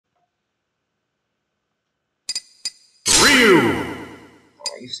Ryu!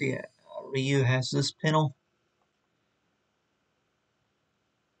 You see, Ryu has this panel.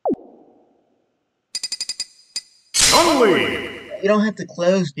 Chun-Li! You don't have to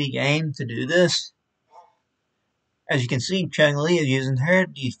close the game to do this. As you can see, Chun-Li is using her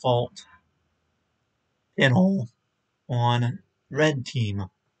default panel on red team.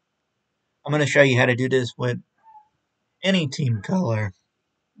 I'm going to show you how to do this with any team color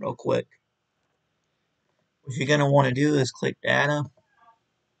real quick. What you're going to want to do is click Data,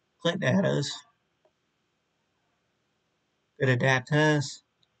 click Datas, go to Datas,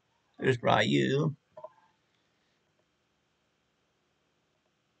 there's Ryu.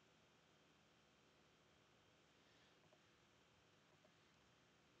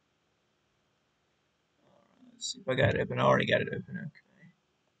 Let's see if I got it open. I already got it open. Okay,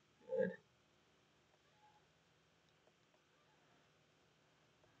 good.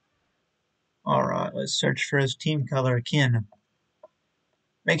 Alright, let's search for his team color again.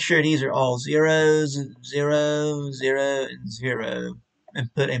 Make sure these are all zeros, 0, 0, and 0.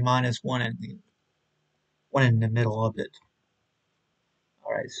 And put a -1 in the middle of it.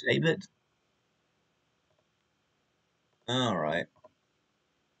 Alright, save it. Alright.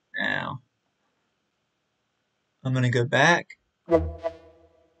 Now, I'm going to go back.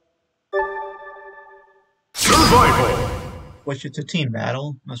 Survival! Switch it to team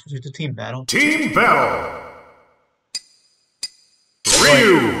battle. Let's switch it to team battle. Team battle!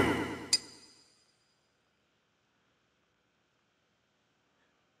 Ryu!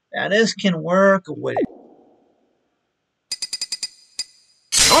 Now this can work with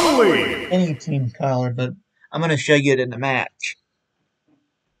Chun-Li! any team color, but I'm going to show you it in the match.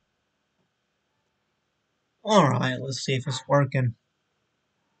 Alright, let's see if it's working.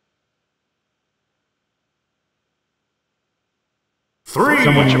 Three,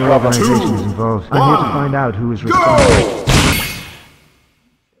 Someone in your organization is involved. I'm here to find out who is responsible.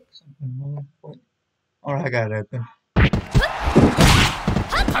 Alright, I got it open.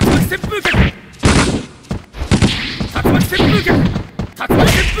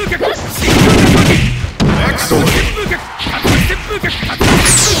 Excellent!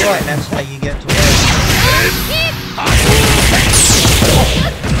 Alright, that's how you get to